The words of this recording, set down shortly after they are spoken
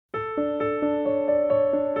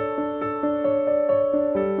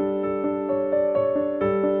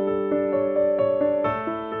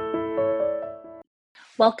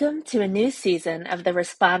Welcome to a new season of the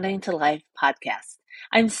Responding to Life podcast.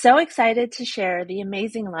 I'm so excited to share the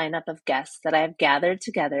amazing lineup of guests that I have gathered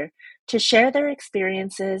together to share their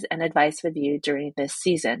experiences and advice with you during this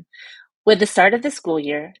season. With the start of the school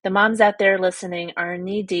year, the moms out there listening are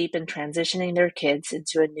knee-deep in transitioning their kids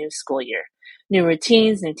into a new school year. New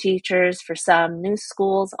routines, new teachers, for some, new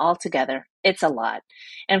schools altogether. It's a lot.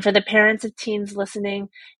 And for the parents of teens listening,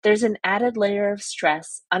 there's an added layer of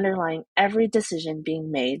stress underlying every decision being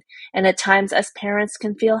made, and at times us parents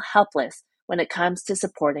can feel helpless when it comes to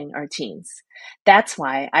supporting our teens. That's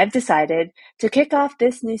why I've decided to kick off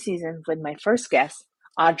this new season with my first guest,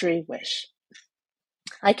 Audrey Wisch.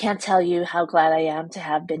 I can't tell you how glad I am to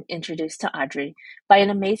have been introduced to Audrey by an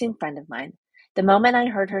amazing friend of mine. The moment I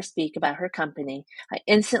heard her speak about her company, I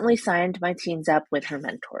instantly signed my teens up with her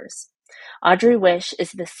mentors. Audrey Wisch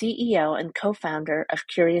is the CEO and co-founder of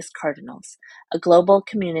Curious Cardinals, a global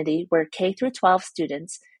community where K-12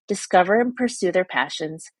 students discover and pursue their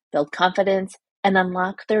passions, build confidence, and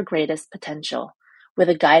unlock their greatest potential, with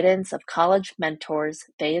the guidance of college mentors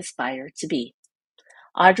they aspire to be.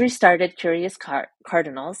 Audrey started Curious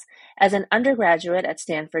Cardinals as an undergraduate at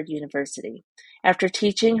Stanford University. After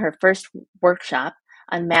teaching her first workshop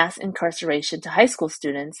on mass incarceration to high school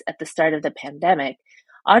students at the start of the pandemic,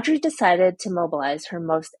 Audrey decided to mobilize her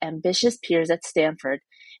most ambitious peers at Stanford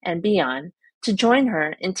and beyond to join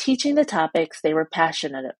her in teaching the topics they were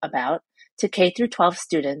passionate about to K-12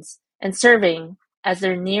 students and serving as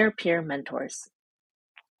their near-peer mentors.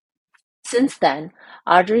 Since then,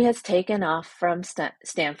 Audrey has taken off from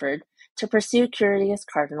Stanford to pursue Curious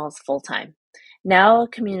Cardinals full-time. Now a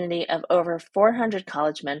community of over 400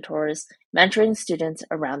 college mentors mentoring students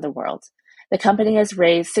around the world. The company has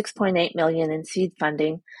raised $6.8 million in seed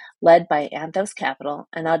funding led by Anthos Capital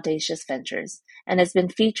and Audacious Ventures and has been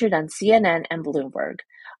featured on CNN and Bloomberg.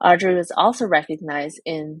 Audrey was also recognized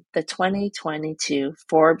in the 2022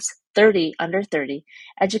 Forbes 30 Under 30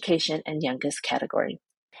 Education and Youngest category.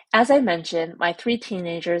 As I mentioned, my three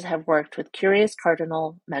teenagers have worked with Curious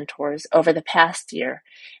Cardinal mentors over the past year,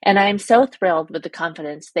 and I am so thrilled with the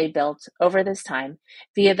confidence they built over this time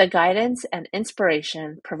via the guidance and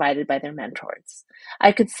inspiration provided by their mentors.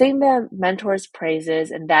 I could sing the mentors'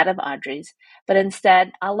 praises and that of Audrey's, but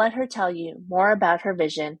instead I'll let her tell you more about her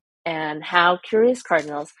vision and how Curious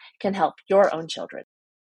Cardinals can help your own children.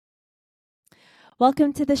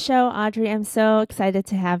 Welcome to the show, Audrey. I'm so excited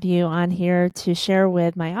to have you on here to share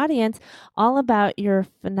with my audience all about your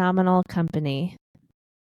phenomenal company.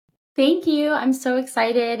 Thank you. I'm so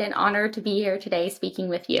excited and honored to be here today speaking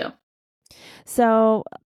with you. So,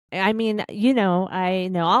 I mean, I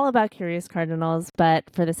know all about Curious Cardinals, but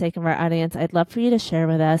for the sake of our audience, I'd love for you to share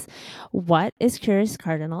with us what is Curious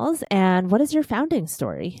Cardinals and what is your founding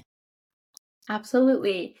story?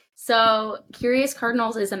 Absolutely. So, Curious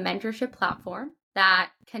Cardinals is a mentorship platform that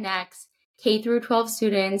connects K through 12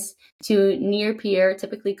 students to near peer,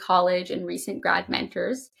 typically college and recent grad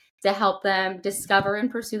mentors to help them discover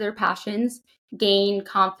and pursue their passions, gain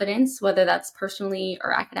confidence, whether that's personally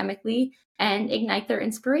or academically, and ignite their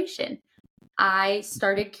inspiration. I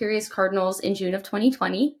started Curious Cardinals in June of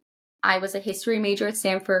 2020. I was a history major at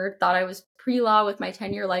Stanford, thought I was pre-law with my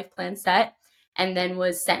 10-year life plan set, and then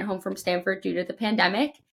was sent home from Stanford due to the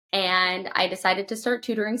pandemic. And I decided to start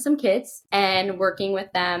tutoring some kids and working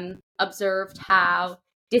with them, observed how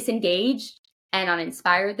disengaged and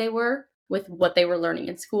uninspired they were with what they were learning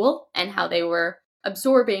in school and how they were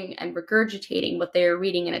absorbing and regurgitating what they were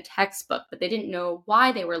reading in a textbook, but they didn't know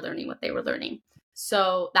why they were learning what they were learning.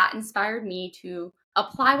 So that inspired me to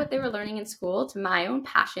apply what they were learning in school to my own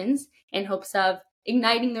passions in hopes of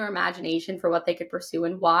igniting their imagination for what they could pursue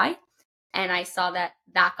and why. And I saw that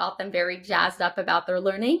got them very jazzed up about their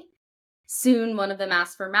learning. Soon, one of them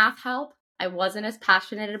asked for math help. I wasn't as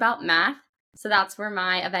passionate about math, so that's where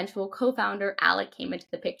my eventual co-founder, Alec, came into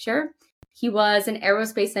the picture. He was an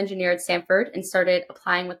aerospace engineer at Stanford and started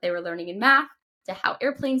applying what they were learning in math to how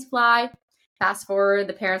airplanes fly. Fast forward,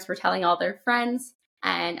 the parents were telling all their friends,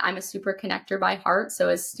 and I'm a super connector by heart. So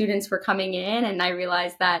as students were coming in and I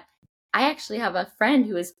realized that I actually have a friend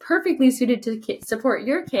who is perfectly suited to support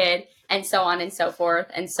your kid, and so on and so forth.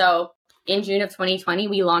 And so in June of 2020,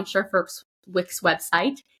 we launched our first Wix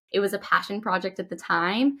website. It was a passion project at the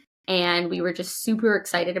time, and we were just super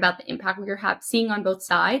excited about the impact we were seeing on both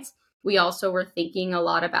sides. We also were thinking a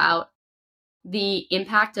lot about the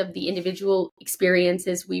impact of the individual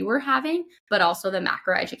experiences we were having, but also the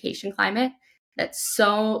macro education climate, that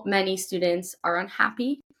so many students are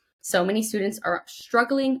unhappy. So many students are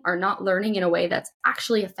struggling, are not learning in a way that's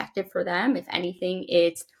actually effective for them. If anything,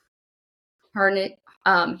 it's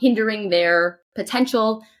hindering their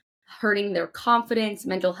potential, hurting their confidence.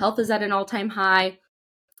 Mental health is at an all-time high.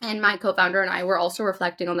 And my co-founder and I were also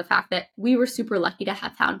reflecting on the fact that we were super lucky to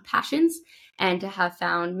have found passions and to have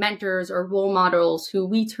found mentors or role models who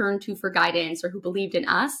we turned to for guidance or who believed in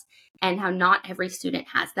us, and how not every student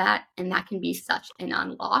has that. And that can be such an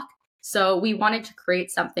unlock. So we wanted to create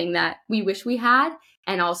something that we wish we had,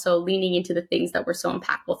 and also leaning into the things that were so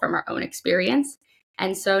impactful from our own experience.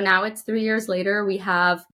 And so now it's 3 years later, we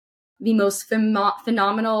have the most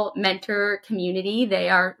phenomenal mentor community. They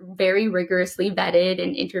are very rigorously vetted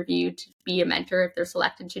and interviewed to be a mentor if they're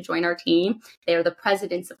selected to join our team. They are the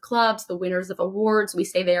presidents of clubs, the winners of awards. We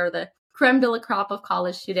say they are the creme de la crop of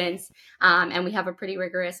college students. And we have a pretty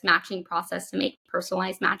rigorous matching process to make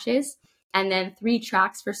personalized matches. And then 3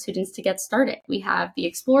 tracks for students to get started. We have the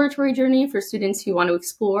exploratory journey for students who want to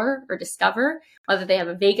explore or discover, whether they have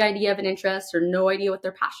a vague idea of an interest or no idea what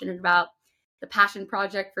they're passionate about. The passion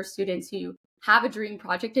project for students who have a dream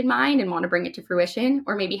project in mind and want to bring it to fruition,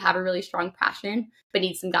 or maybe have a really strong passion but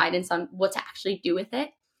need some guidance on what to actually do with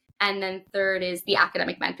it. And then third is the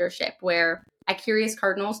academic mentorship, where at Curious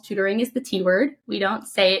Cardinals, tutoring is the T word. We don't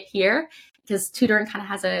say it here because tutoring kind of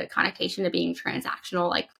has a connotation to being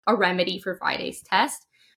transactional, like a remedy for Friday's test,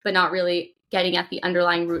 but not really getting at the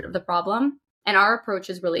underlying root of the problem. And our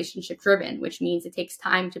approach is relationship driven, which means it takes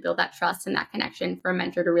time to build that trust and that connection for a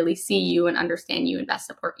mentor to really see you and understand you and best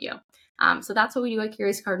support you. So that's what we do at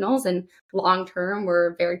Curious Cardinals. And long term,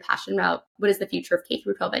 we're very passionate about what is the future of K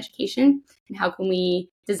through 12 education, and how can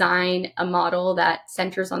we design a model that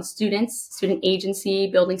centers on students, student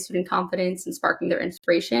agency, building student confidence, and sparking their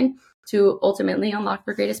inspiration to ultimately unlock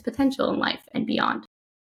their greatest potential in life and beyond.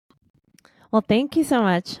 Well, thank you so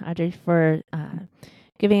much, Audrey, for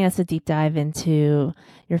giving us a deep dive into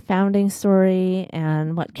your founding story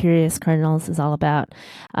and what Curious Cardinals is all about.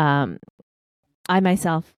 I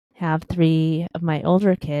myself have 3 of my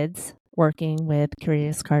older kids working with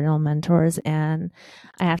Curious Cardinal mentors, and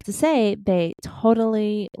I have to say they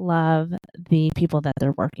totally love the people that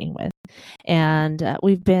they're working with. And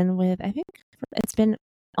we've been with, I think it's been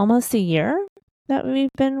almost a year that we've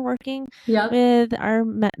been working with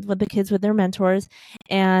the kids with their mentors.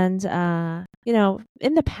 And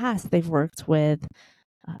in the past they've worked with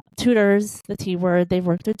tutors, the T word. They've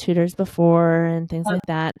worked with tutors before and things like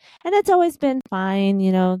that, and it's always been fine.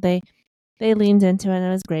 They leaned into it and it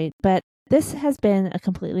was great. But this has been a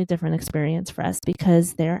completely different experience for us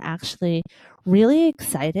because they're actually really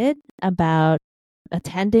excited about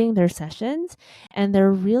attending their sessions, and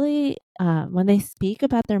they're really when they speak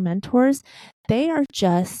about their mentors, they are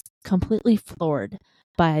just completely floored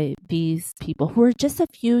by these people who are just a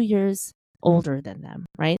few years older than them,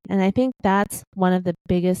 right? And I think that's one of the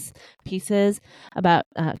biggest pieces about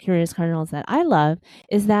Curious Cardinals that I love,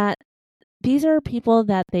 is that these are people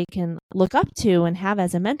that they can look up to and have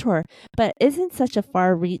as a mentor, but isn't such a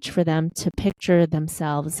far reach for them to picture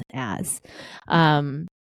themselves as. And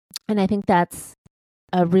I think that's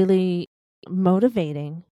a really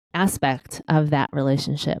motivating aspect of that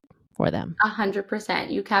relationship for them.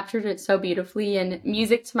 100%. You captured it so beautifully, and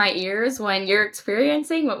music to my ears when you're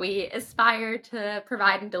experiencing what we aspire to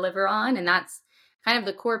provide and deliver on. And that's kind of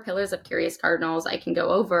the core pillars of Curious Cardinals I can go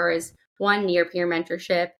over is 1, near peer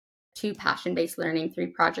mentorship, 2, passion-based learning, 3,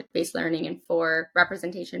 project-based learning, and 4,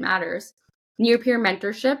 representation matters. Near peer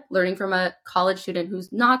mentorship, learning from a college student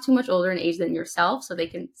who's not too much older in age than yourself, so they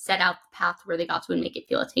can set out the path where they got to and make it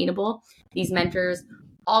feel attainable. These mentors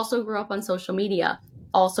also grew up on social media,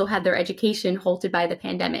 also had their education halted by the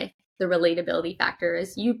pandemic. The relatability factor,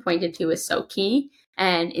 as you pointed to, is so key.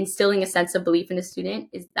 And instilling a sense of belief in a student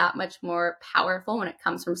is that much more powerful when it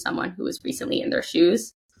comes from someone who was recently in their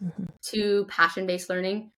shoes. Mm-hmm. 2, passion-based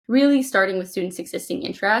learning, really starting with students' existing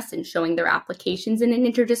interests and showing their applications in an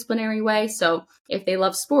interdisciplinary way. So if they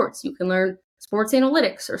love sports, you can learn sports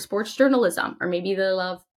analytics or sports journalism, or maybe they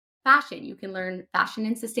love fashion, you can learn fashion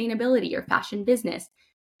and sustainability or fashion business.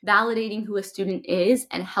 Validating who a student is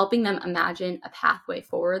and helping them imagine a pathway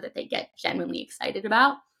forward that they get genuinely excited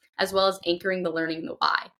about, as well as anchoring the learning in the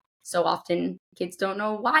why. So often kids don't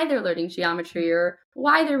know why they're learning geometry or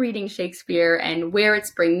why they're reading Shakespeare and where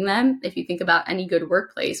it's bringing them. If you think about any good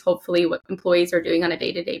workplace, hopefully what employees are doing on a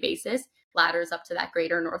day-to-day basis ladders up to that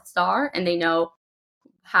greater North Star, and they know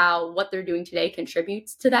how what they're doing today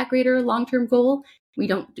contributes to that greater long-term goal. We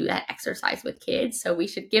don't do that exercise with kids, so we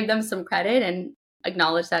should give them some credit and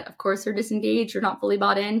acknowledge that, of course, they're disengaged or not fully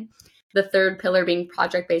bought in. The 3rd pillar being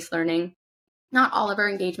project-based learning. Not all of our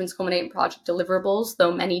engagements culminate in project deliverables,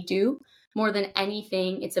 though many do. More than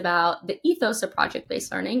anything, it's about the ethos of project-based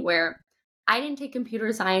learning, where I didn't take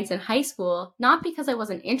computer science in high school, not because I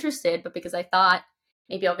wasn't interested, but because I thought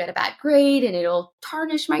maybe I'll get a bad grade and it'll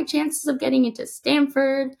tarnish my chances of getting into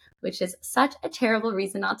Stanford, which is such a terrible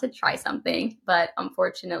reason not to try something. But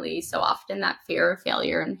unfortunately, so often that fear of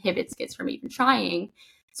failure inhibits kids from even trying.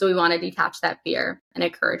 So we want to detach that fear and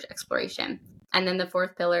encourage exploration. And then the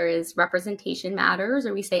fourth pillar is representation matters,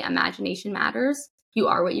 or we say imagination matters. You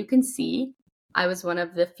are what you can see. I was one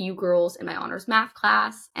of the few girls in my honors math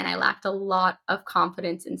class, and I lacked a lot of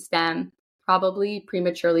confidence in STEM, probably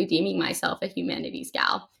prematurely deeming myself a humanities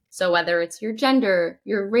gal. So whether it's your gender,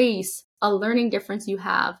 your race, a learning difference you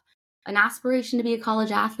have, an aspiration to be a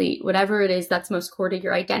college athlete, whatever it is that's most core to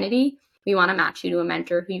your identity, we want to match you to a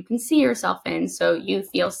mentor who you can see yourself in, so you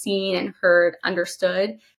feel seen and heard,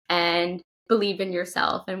 understood, and believe in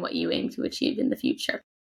yourself and what you aim to achieve in the future.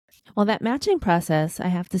 Well, that matching process, I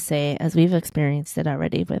have to say, as we've experienced it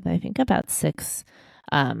already with, I think, about 6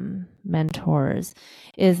 mentors,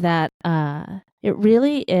 is that it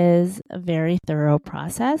really is a very thorough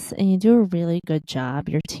process, and you do a really good job.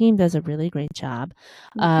 Your team does a really great job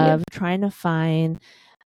of trying to find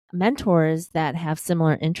mentors that have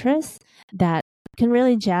similar interests that can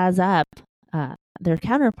really jazz up their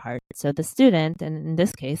counterpart. So the student, and in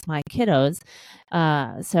this case, my kiddos.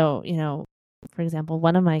 So, for example,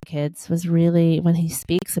 one of my kids was really, when he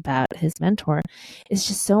speaks about his mentor, is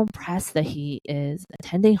just so impressed that he is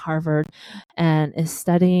attending Harvard and is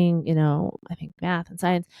studying, I think math and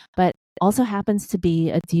science, but also happens to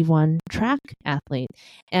be a D1 track athlete.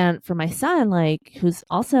 And for my son, who's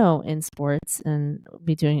also in sports and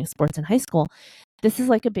be doing sports in high school, this is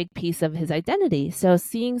like a big piece of his identity. So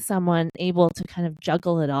seeing someone able to kind of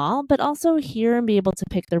juggle it all, but also hear and be able to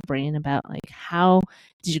pick their brain about how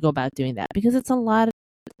did you go about doing that? Because it's a lot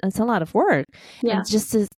of work. Yeah. And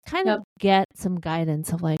just to kind of get some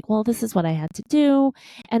guidance of well, this is what I had to do.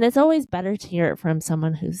 And it's always better to hear it from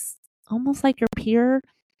someone who's almost like your peer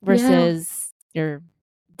versus your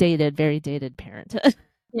very dated parent.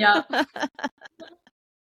 Yeah.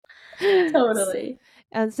 Totally.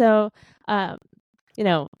 And so,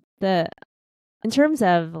 in terms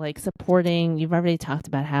of supporting, you've already talked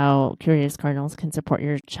about how Curious Cardinals can support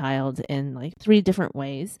your child in 3 different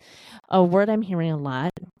ways. A word I'm hearing a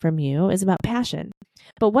lot from you is about passion.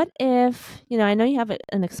 But what if, I know you have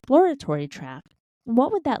an exploratory track.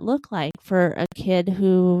 What would that look like for a kid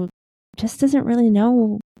who just doesn't really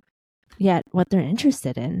know yet what they're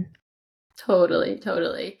interested in?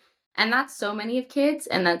 Totally. And that's so many of kids,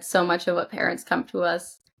 and that's so much of what parents come to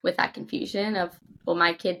us with, that confusion of, well,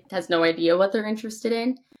 my kid has no idea what they're interested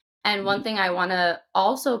in. And one thing I want to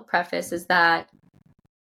also preface is that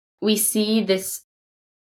we see this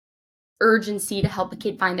urgency to help a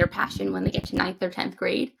kid find their passion when they get to 9th or 10th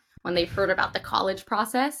grade, when they've heard about the college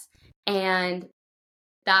process. And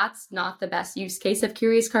that's not the best use case of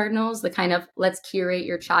Curious Cardinals, the kind of let's curate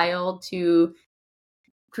your child to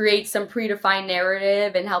create some predefined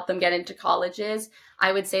narrative and help them get into colleges.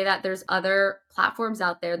 I would say that there's other platforms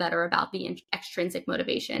out there that are about the extrinsic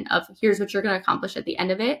motivation of, here's what you're going to accomplish at the end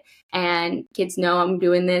of it. And kids know I'm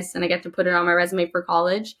doing this and I get to put it on my resume for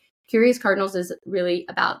college. Curious Cardinals is really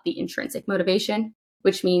about the intrinsic motivation,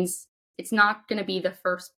 which means it's not going to be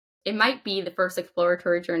it might be the first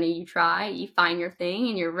exploratory journey you try. You find your thing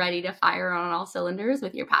and you're ready to fire on all cylinders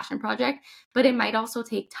with your passion project, but it might also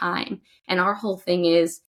take time. And our whole thing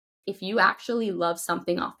is, if you actually love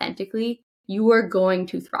something authentically, you are going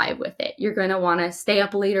to thrive with it. You're going to want to stay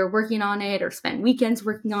up later working on it or spend weekends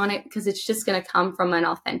working on it, because it's just going to come from an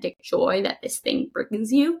authentic joy that this thing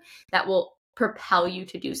brings you that will propel you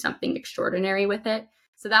to do something extraordinary with it.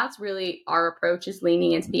 So that's really our approach, is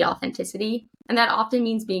leaning into the authenticity. And that often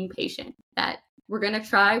means being patient, that we're going to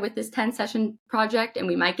try with this 10-session project and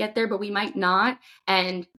we might get there, but we might not.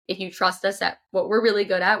 And if you trust us at what we're really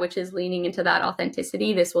good at, which is leaning into that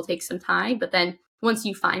authenticity, this will take some time. But then once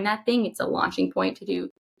you find that thing, it's a launching point to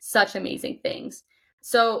do such amazing things.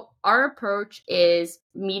 So our approach is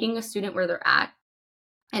meeting a student where they're at.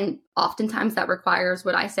 And oftentimes that requires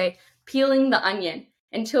what I say, peeling the onion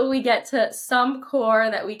until we get to some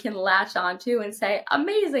core that we can latch onto and say,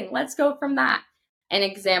 amazing, let's go from that. An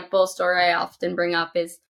example story I often bring up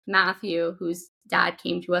is Matthew, whose dad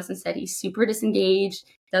came to us and said he's super disengaged,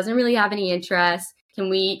 doesn't really have any interest.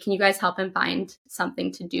 Can you guys help him find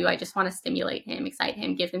something to do? I just want to stimulate him, excite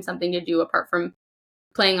him, give him something to do apart from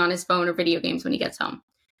playing on his phone or video games when he gets home.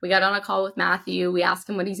 We got on a call with Matthew. We asked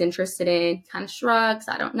him what he's interested in. Kind of shrugs,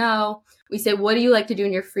 I don't know. We said, what do you like to do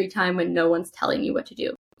in your free time when no one's telling you what to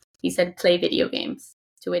do? He said, play video games,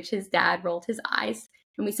 to which his dad rolled his eyes.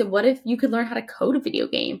 And we said, what if you could learn how to code a video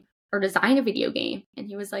game or design a video game? And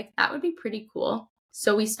he was like, that would be pretty cool.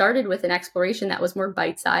 So we started with an exploration that was more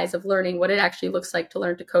bite-sized of learning what it actually looks like to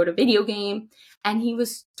learn to code a video game. And he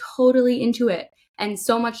was totally into it. And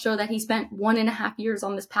so much so that he spent 1.5 years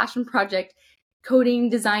on this passion project, coding,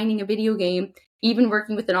 designing a video game, even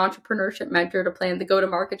working with an entrepreneurship mentor to plan the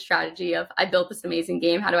go-to-market strategy of, I built this amazing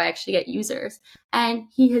game, how do I actually get users? And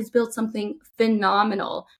he has built something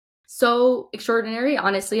phenomenal. So extraordinary.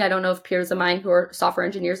 Honestly, I don't know if peers of mine who are software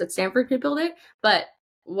engineers at Stanford could build it, but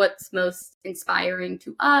what's most inspiring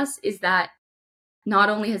to us is that not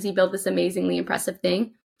only has he built this amazingly impressive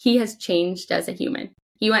thing, he has changed as a human.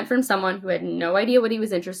 He went from someone who had no idea what he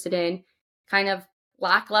was interested in, kind of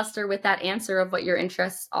lackluster with that answer of what your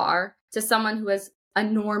interests are, to someone who has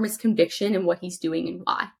enormous conviction in what he's doing and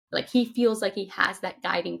why. Like, he feels like he has that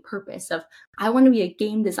guiding purpose of, I want to be a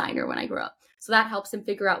game designer when I grow up. So that helps him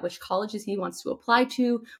figure out which colleges he wants to apply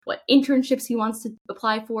to, what internships he wants to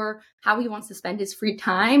apply for, how he wants to spend his free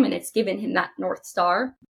time, and it's given him that North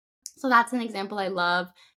Star. So that's an example I love.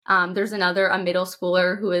 There's a middle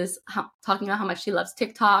schooler who is talking about how much she loves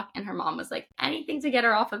TikTok, and her mom was like, anything to get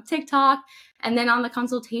her off of TikTok. And then on the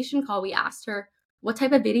consultation call, we asked her, what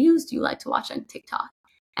type of videos do you like to watch on TikTok?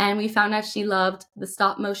 And we found out she loved the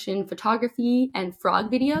stop motion photography and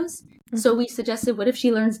frog videos. So we suggested, what if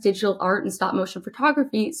she learns digital art and stop motion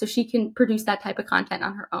photography so she can produce that type of content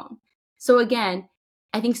on her own? So again,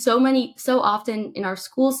 I think so often in our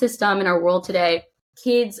school system, in our world today,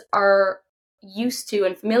 kids are used to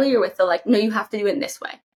and familiar with the, like, no, you have to do it in this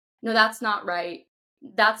way. No, that's not right.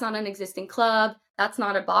 That's not an existing club. That's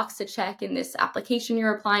not a box to check in this application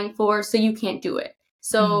you're applying for, so you can't do it.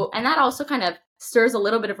 So, and that also kind of stirs a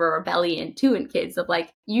little bit of a rebellion too in kids of,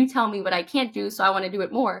 like, you tell me what I can't do, so I want to do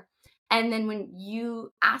it more. And then when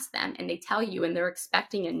you ask them and they tell you and they're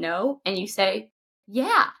expecting a no, and you say,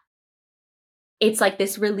 yeah, it's like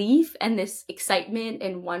this relief and this excitement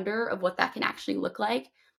and wonder of what that can actually look like.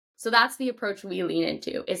 So that's the approach we lean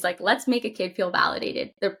into. It's like, let's make a kid feel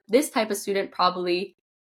validated. This type of student probably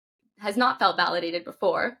has not felt validated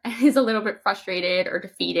before and is a little bit frustrated or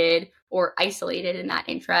defeated or isolated in that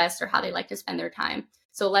interest or how they like to spend their time.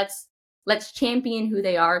 So let's champion who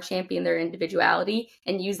they are, champion their individuality,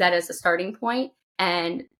 and use that as a starting point.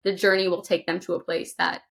 And the journey will take them to a place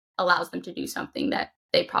that allows them to do something that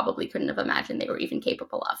they probably couldn't have imagined they were even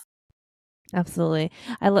capable of. Absolutely.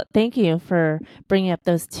 Thank you for bringing up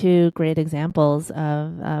those two great examples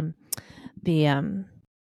of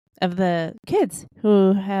the kids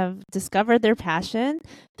who have discovered their passion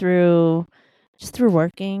through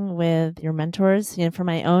working with your mentors. You know, for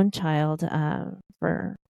my own child,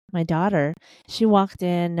 for my daughter, she walked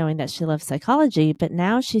in knowing that she loves psychology, but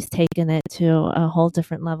now she's taken it to a whole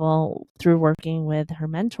different level through working with her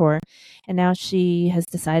mentor. And now she has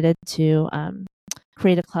decided to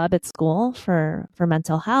create a club at school for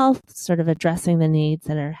mental health, sort of addressing the needs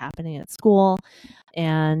that are happening at school.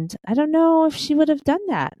 And I don't know if she would have done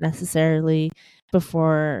that necessarily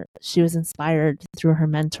before she was inspired through her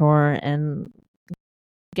mentor and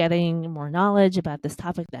getting more knowledge about this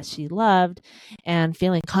topic that she loved and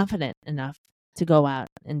feeling confident enough to go out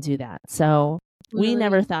and do that. So we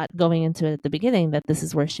never thought going into it at the beginning that this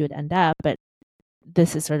is where she would end up, but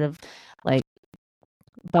this is sort of like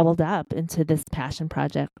bubbled up into this passion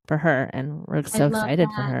project for her, and we're so excited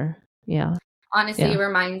for her. Yeah. Honestly, It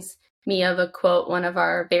reminds me of a quote one of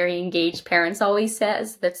our very engaged parents always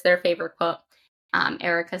says. That's their favorite quote.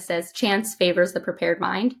 Erica says, chance favors the prepared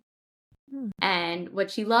mind. And what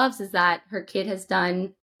she loves is that her kid has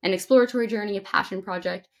done an exploratory journey, a passion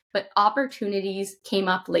project, but opportunities came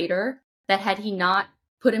up later that had he not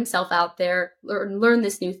put himself out there, learned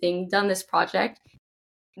this new thing, done this project,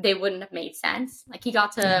 they wouldn't have made sense. Like, he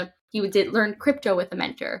did learn crypto with a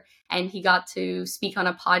mentor, and he got to speak on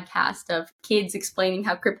a podcast of kids explaining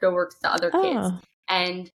how crypto works to other kids.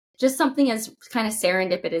 And just something as kind of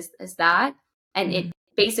serendipitous as that. And it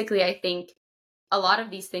basically, I think, a lot of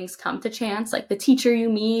these things come to chance, like the teacher you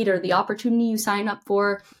meet or the opportunity you sign up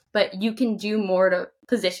for, but you can do more to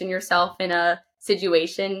position yourself in a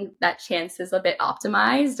situation that chance is a bit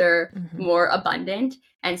optimized or more abundant.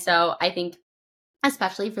 And so I think,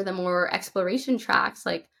 especially for the more exploration tracks,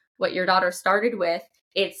 like what your daughter started with,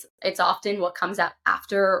 it's often what comes out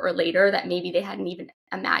after or later that maybe they hadn't even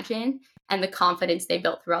imagined, and the confidence they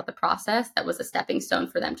built throughout the process that was a stepping stone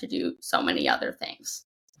for them to do so many other things.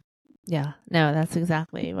 Yeah, no, that's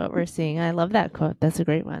exactly what we're seeing. I love that quote. That's a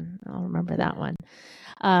great one. I'll remember that one.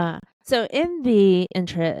 So in the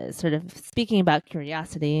interest, sort of speaking about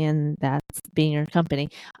curiosity, and that's being your company,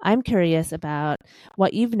 I'm curious about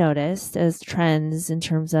what you've noticed as trends in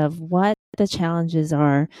terms of what the challenges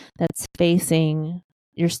are that's facing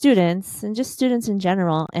your students and just students in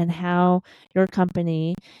general, and how your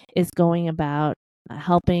company is going about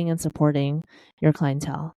helping and supporting your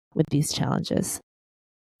clientele with these challenges.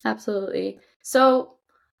 Absolutely. So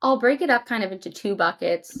I'll break it up kind of into two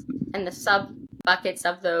buckets, and the sub buckets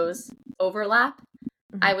of those overlap.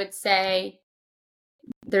 I would say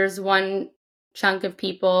there's one chunk of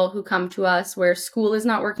people who come to us where school is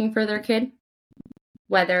not working for their kid,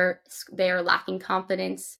 whether they are lacking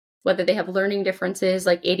confidence, whether they have learning differences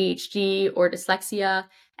like ADHD or dyslexia.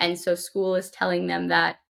 And so school is telling them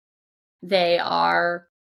that their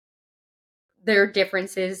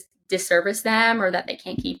differences disservice them, or that they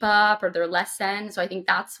can't keep up, or they're less than. So I think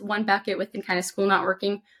that's one bucket within kind of school not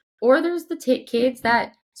working. Or there's the kids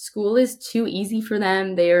that school is too easy for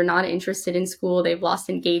them. They are not interested in school. They've lost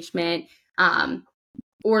engagement.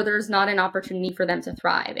 Or there's not an opportunity for them to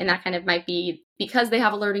thrive. And that kind of might be because they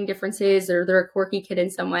have learning differences or they're a quirky kid in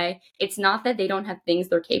some way. It's not that they don't have things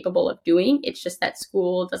they're capable of doing. It's just that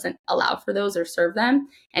school doesn't allow for those or serve them.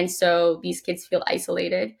 And so these kids feel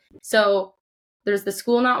isolated. So there's the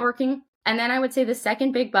school not working. And then I would say the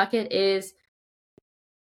second big bucket is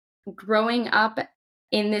growing up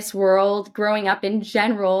in this world, growing up in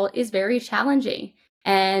general is very challenging.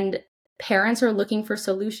 And parents are looking for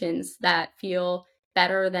solutions that feel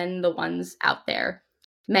better than the ones out there.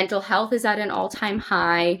 Mental health is at an all-time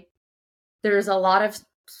high. There's a lot of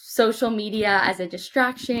social media as a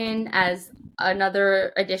distraction, as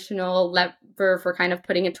another additional lever for kind of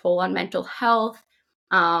putting a toll on mental health.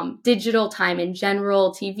 Digital time in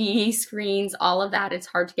general, TV screens, all of that, it's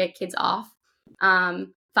hard to get kids off.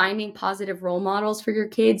 Finding positive role models for your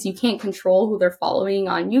kids. You can't control who they're following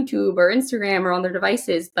on YouTube or Instagram or on their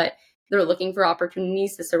devices, but they're looking for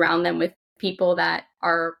opportunities to surround them with people that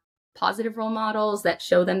are positive role models, that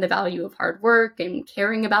show them the value of hard work and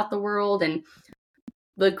caring about the world and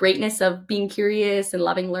the greatness of being curious and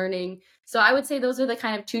loving learning. So I would say those are the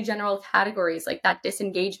kind of two general categories, like that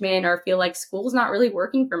disengagement, or feel like school's not really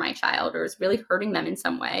working for my child, or is really hurting them in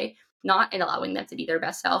some way, not allowing them to be their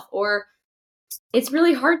best self, or it's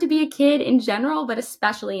really hard to be a kid in general, but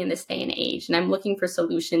especially in this day and age. And I'm looking for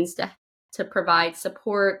solutions to provide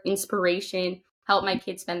support, inspiration, help my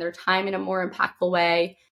kids spend their time in a more impactful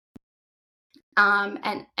way.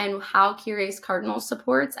 And how Curious Cardinals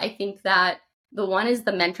supports, I think that the one is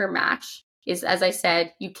the mentor match. Is, as I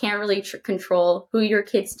said, you can't really control who your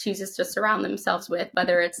kids chooses to surround themselves with,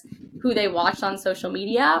 whether it's who they watch on social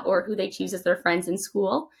media or who they choose as their friends in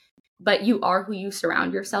school. But you are who you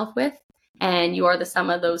surround yourself with, and you are the sum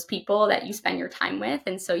of those people that you spend your time with.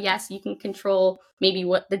 And so, yes, you can control maybe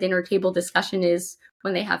what the dinner table discussion is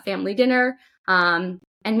when they have family dinner. And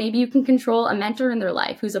maybe you can control a mentor in their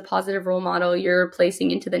life who's a positive role model you're placing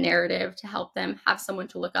into the narrative to help them have someone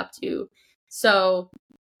to look up to. So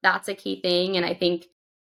that's a key thing. And I think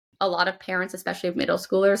a lot of parents, especially of middle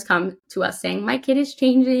schoolers, come to us saying, my kid is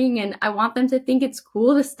changing and I want them to think it's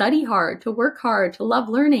cool to study hard, to work hard, to love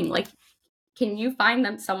learning. Like, can you find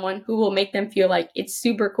them someone who will make them feel like it's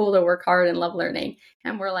super cool to work hard and love learning?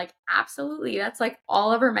 And we're like, absolutely. That's like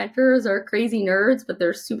all of our mentors are crazy nerds, but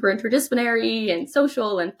they're super interdisciplinary and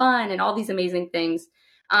social and fun and all these amazing things.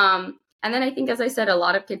 And then I think, as I said, a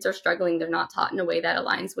lot of kids are struggling. They're not taught in a way that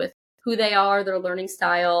aligns with who they are, their learning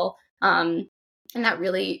style. And that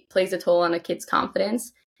really plays a toll on a kid's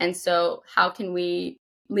confidence. And so how can we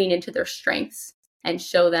lean into their strengths and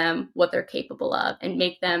show them what they're capable of and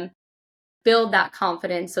make them build that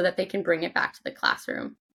confidence so that they can bring it back to the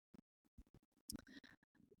classroom?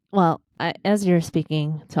 Well, as you're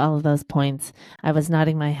speaking to all of those points, I was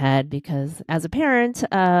nodding my head because as a parent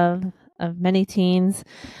of many teens,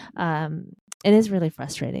 it is really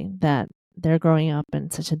frustrating that they're growing up in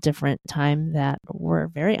such a different time that we're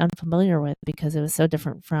very unfamiliar with because it was so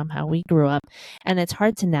different from how we grew up. And it's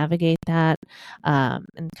hard to navigate that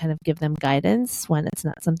and kind of give them guidance when it's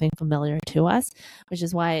not something familiar to us, which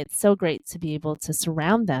is why it's so great to be able to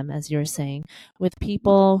surround them, as you're saying, with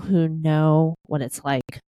people who know what it's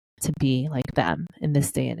like to be like them in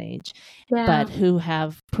this day and age, but who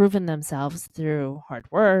have proven themselves through hard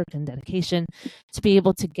work and dedication to be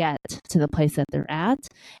able to get to the place that they're at,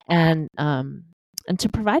 and to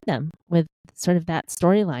provide them with sort of that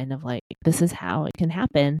storyline of like, this is how it can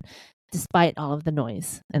happen despite all of the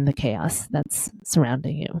noise and the chaos that's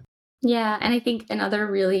surrounding you. Yeah, and I think another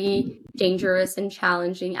really dangerous and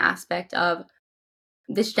challenging aspect of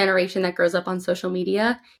this generation that grows up on social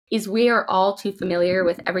media is we are all too familiar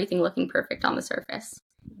with everything looking perfect on the surface.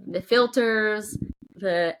 The filters,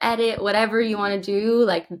 the edit, whatever you want to do,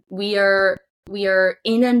 like we are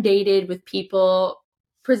inundated with people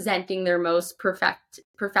presenting their most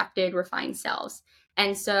perfected, refined selves.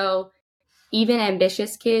 And so even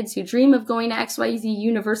ambitious kids who dream of going to XYZ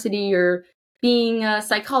university or being a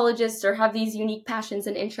psychologist or have these unique passions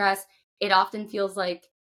and interests, it often feels like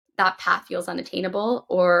that path feels unattainable,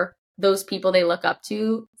 or those people they look up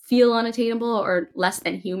to feel unattainable or less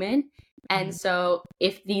than human. And so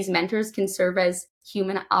if these mentors can serve as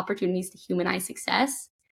human opportunities to humanize success,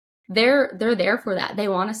 they're there for that. They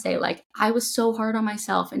want to say, like, I was so hard on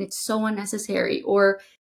myself and it's so unnecessary, or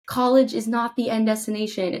college is not the end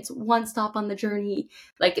destination, it's one stop on the journey.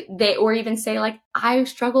 Like, they, or even say, like, I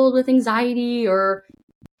struggled with anxiety or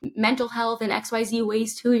mental health in XYZ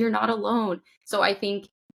ways too, you're not alone. So I think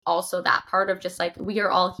also that part of just like, we are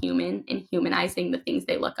all human, and humanizing the things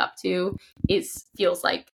they look up to feels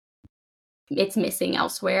like it's missing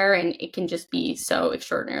elsewhere, and it can just be so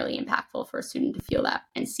extraordinarily impactful for a student to feel that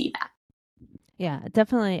and see that. Yeah,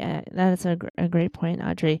 definitely. That is a great point,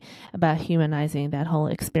 Audrey, about humanizing that whole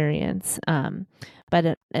experience.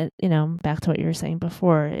 But back to what you were saying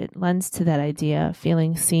before, it lends to that idea of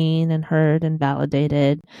feeling seen and heard and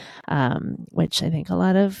validated, which I think a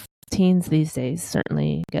lot of teens these days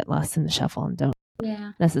certainly get lost in the shuffle and don't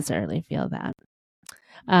necessarily feel that.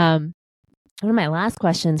 One of my last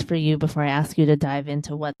questions for you before I ask you to dive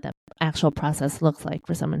into what the actual process looks like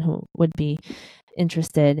for someone who would be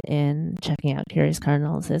interested in checking out Curious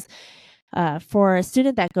Cardinals is, for a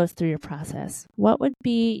student that goes through your process, what would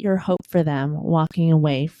be your hope for them walking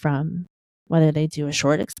away from whether they do a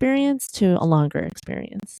short experience to a longer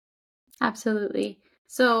experience? Absolutely.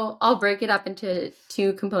 So I'll break it up into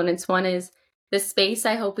two components. One is the space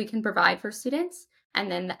I hope we can provide for students,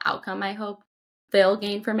 and then the outcome I hope they'll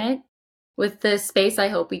gain from it. With the space I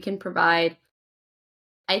hope we can provide,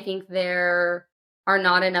 I think there are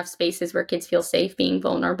not enough spaces where kids feel safe being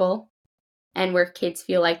vulnerable, and where kids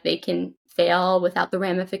feel like they can fail without the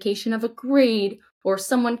ramification of a grade or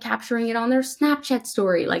someone capturing it on their Snapchat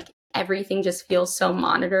story. Like, everything just feels so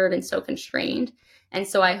monitored and so constrained. And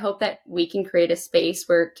so I hope that we can create a space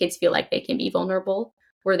where kids feel like they can be vulnerable,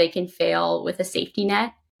 where they can fail with a safety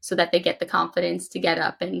net, so that they get the confidence to get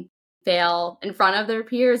up and fail in front of their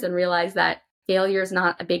peers and realize that failure is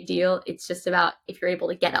not a big deal. It's just about if you're able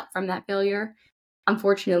to get up from that failure.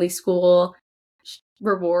 Unfortunately, school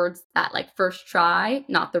rewards that like first try,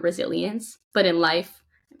 not the resilience. But in life,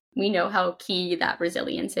 we know how key that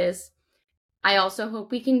resilience is. I also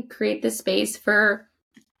hope we can create this space for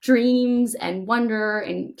dreams and wonder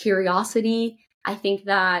and curiosity. I think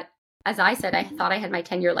that, as I said, I thought I had my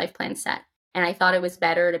 10-year life plan set, and I thought it was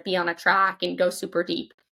better to be on a track and go super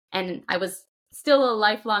deep. And I was still a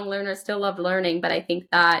lifelong learner, still loved learning, but I think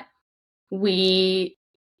that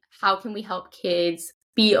how can we help kids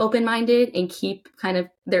be open-minded and keep kind of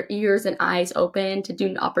their ears and eyes open to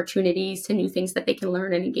new opportunities, to new things that they can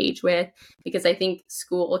learn and engage with? Because I think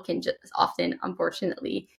school can just often,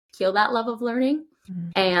 unfortunately, kill that love of learning.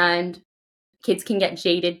 And kids can get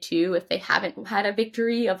jaded too if they haven't had a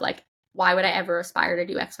victory of like, why would I ever aspire to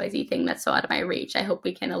do XYZ thing that's so out of my reach? I hope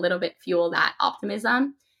we can a little bit fuel that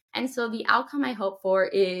optimism. And so the outcome I hope for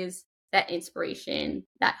is that inspiration,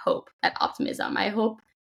 that hope, that optimism. I hope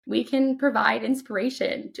we can provide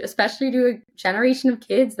inspiration, especially to a generation of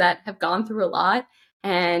kids that have gone through a lot,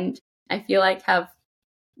 and I feel like have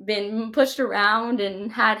been pushed around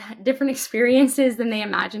and had different experiences than they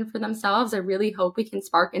imagined for themselves. I really hope we can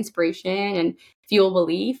spark inspiration and fuel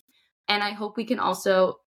belief. And I hope we can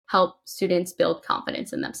also help students build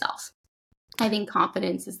confidence in themselves. I think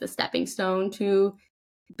confidence is the stepping stone to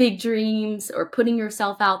big dreams or putting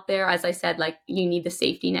yourself out there. As I said, like, you need the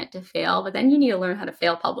safety net to fail, but then you need to learn how to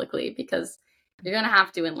fail publicly, because you're going to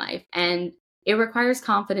have to in life. And it requires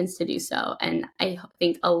confidence to do so. And I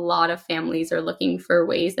think a lot of families are looking for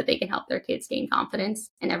ways that they can help their kids gain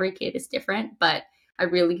confidence. And every kid is different, but I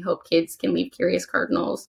really hope kids can leave Curious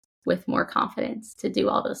Cardinals with more confidence to do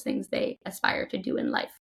all those things they aspire to do in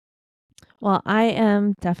life. Well, I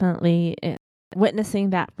am definitely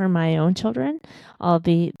witnessing that for my own children. I'll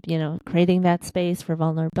be, creating that space for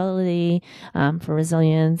vulnerability, for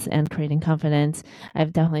resilience, and creating confidence.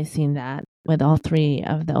 I've definitely seen that with all three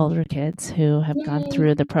of the older kids who have gone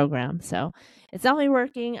through the program. So it's definitely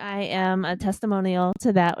working. I am a testimonial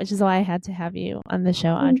to that, which is why I had to have you on the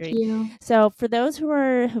show, Audrey. Thank you. So for those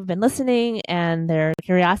who've been listening and their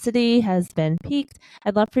curiosity has been piqued,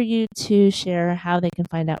 I'd love for you to share how they can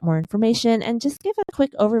find out more information and just give a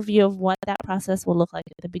quick overview of what that process will look like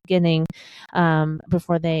at the beginning,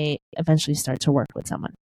 before they eventually start to work with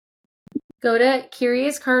someone. Go to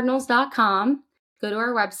curiouscardinals.com, go to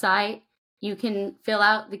our website. You can fill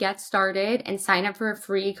out the Get Started and sign up for a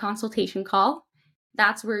free consultation call.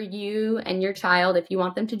 That's where you and your child, if you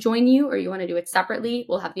want them to join you or you want to do it separately,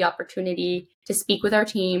 will have the opportunity to speak with our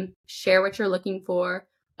team, share what you're looking for.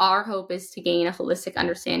 Our hope is to gain a holistic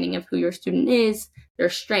understanding of who your student is, their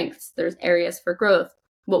strengths, there's areas for growth,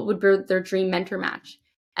 what would be their dream mentor match,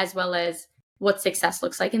 as well as what success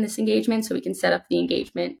looks like in this engagement so we can set up the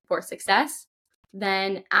engagement for success.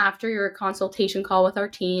 Then after your consultation call with our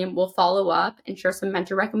team, we'll follow up and share some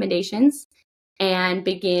mentor recommendations and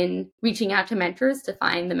begin reaching out to mentors to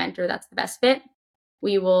find the mentor that's the best fit.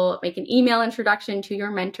 We will make an email introduction to your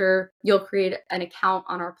mentor. You'll create an account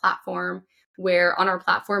on our platform where on our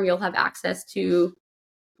platform, you'll have access to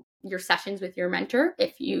your sessions with your mentor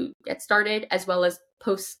if you get started, as well as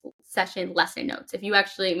post-session lesson notes. If you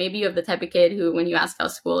actually, maybe you have the type of kid who, when you ask how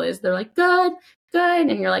school is, they're like, good.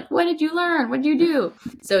 And you're like, what did you learn? What did you do?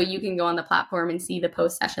 So you can go on the platform and see the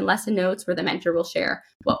post-session lesson notes where the mentor will share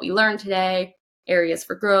what we learned today, areas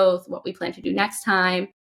for growth, what we plan to do next time,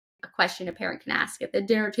 a question a parent can ask at the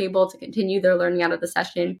dinner table to continue their learning out of the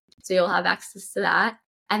session. So you'll have access to that.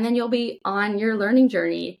 And then you'll be on your learning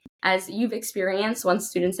journey. As you've experienced, once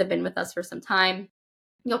students have been with us for some time,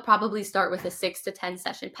 you'll probably start with a 6 to 10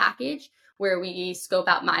 session package where we scope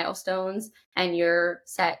out milestones and you're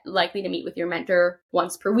likely to meet with your mentor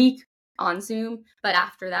once per week on Zoom. But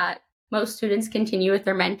after that, most students continue with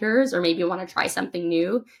their mentors or maybe want to try something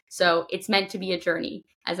new. So it's meant to be a journey.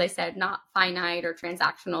 As I said, not finite or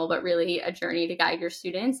transactional, but really a journey to guide your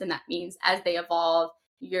students. And that means as they evolve,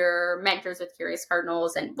 your mentors with Curious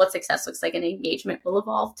Cardinals and what success looks like in engagement will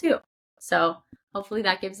evolve too. So hopefully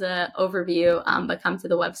that gives an overview, but come to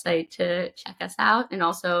the website to check us out, and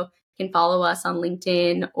also can follow us on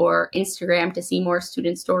LinkedIn or Instagram to see more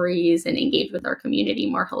student stories and engage with our community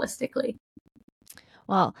more holistically.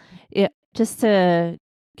 Well, just to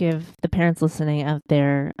give the parents listening out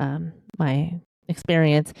there my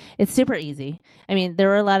experience, it's super easy. I mean, there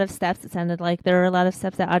were a lot of steps. It sounded like there were a lot of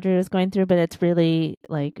steps that Audrey was going through, but it's really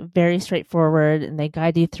like very straightforward, and they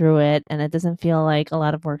guide you through it, and it doesn't feel like a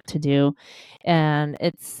lot of work to do. And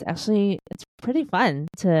it's pretty fun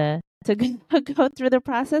to go through the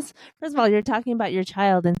process. First of all, you're talking about your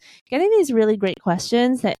child and getting these really great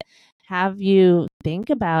questions that have you think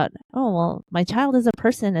about, oh, well, my child is a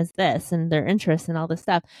person as this and their interests and all this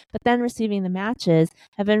stuff. But then receiving the matches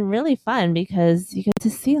have been really fun because you get to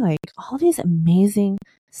see like all these amazing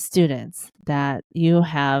students that you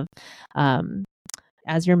have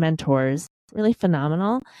as your mentors. Really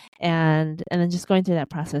phenomenal. And then just going through that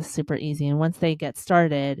process is super easy. And once they get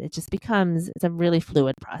started, it's a really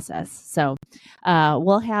fluid process. So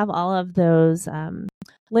we'll have all of those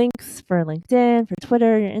links for LinkedIn, for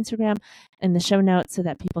Twitter, your Instagram, in the show notes so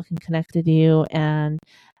that people can connect with you. And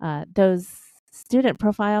those student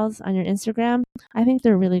profiles on your Instagram, I think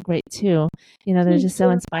they're really great too. You know, they're just so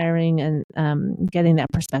inspiring, and getting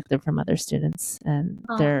that perspective from other students and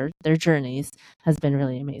their journeys has been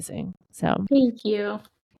really amazing. So thank you.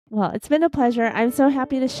 Well, it's been a pleasure. I'm so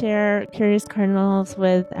happy to share Curious Cardinals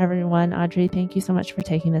with everyone. Audrey, thank you so much for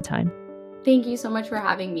taking the time. Thank you so much for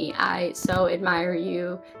having me. I so admire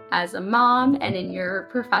you as a mom and in your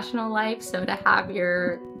professional life. So to have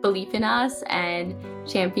your belief in us and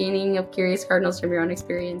championing of Curious Cardinals from your own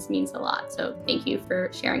experience means a lot. So thank you for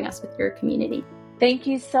sharing us with your community. Thank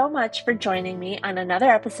you so much for joining me on another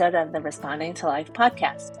episode of the Responding to Life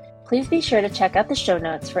podcast. Please be sure to check out the show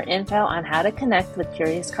notes for info on how to connect with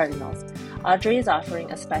Curious Cardinals. Audrey is offering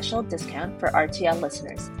a special discount for RTL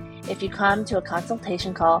listeners. If you come to a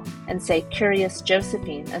consultation call and say Curious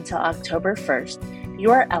Josephine until October 1st,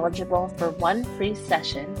 you are eligible for one free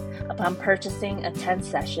session upon purchasing a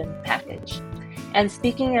 10-session package. And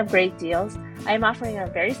speaking of great deals, I am offering a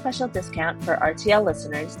very special discount for RTL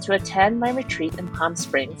listeners to attend my retreat in Palm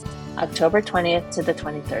Springs, October 20th to the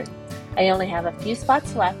 23rd. I only have a few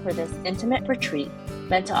spots left for this intimate retreat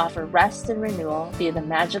meant to offer rest and renewal via the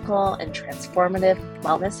magical and transformative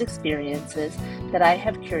wellness experiences that I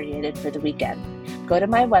have curated for the weekend. Go to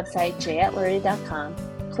my website, j@lurie.com,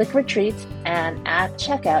 click retreats, and at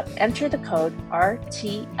checkout, enter the code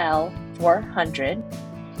RTL400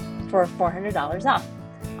 for $400 off.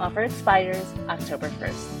 Offer expires October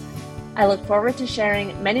 1st. I look forward to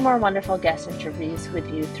sharing many more wonderful guest interviews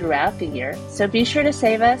with you throughout the year, so be sure to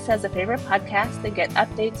save us as a favorite podcast and get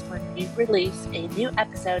updates when we release a new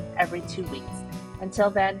episode every 2 weeks. Until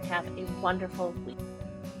then, have a wonderful week.